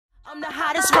I'm the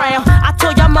hottest round. I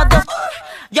told y'all mother,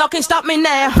 y'all can't stop me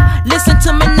now. Listen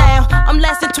to me now. I'm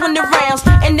lasting 20 rounds.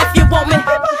 And if you want me,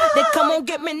 then come on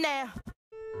get me now.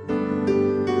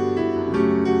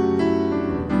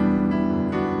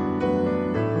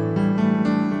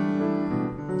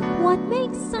 What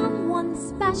makes someone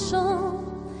special?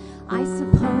 I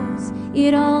suppose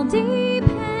it all depends.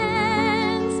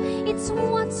 It's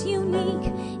what's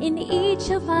unique in each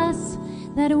of us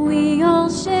that we all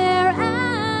share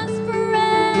as friends.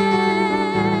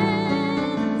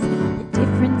 The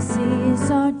differences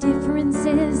are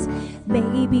differences,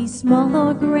 maybe small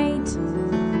or great.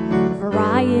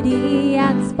 Variety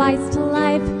adds spice to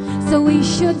life, so we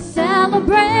should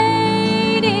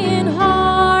celebrate in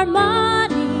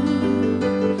harmony.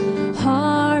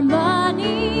 Harmony.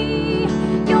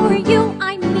 You're you,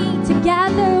 I'm me,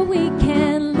 together we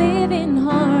can live in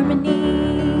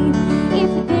harmony.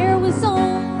 If there was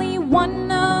only one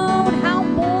note, how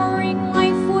boring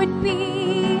life would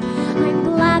be. I'm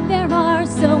glad there are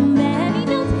so many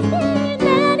notes in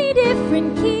many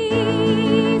different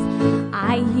keys.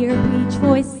 I hear each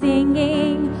voice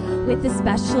singing with a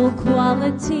special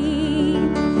quality.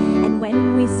 And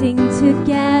when we sing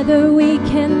together, we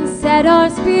can set our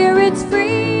spirits free.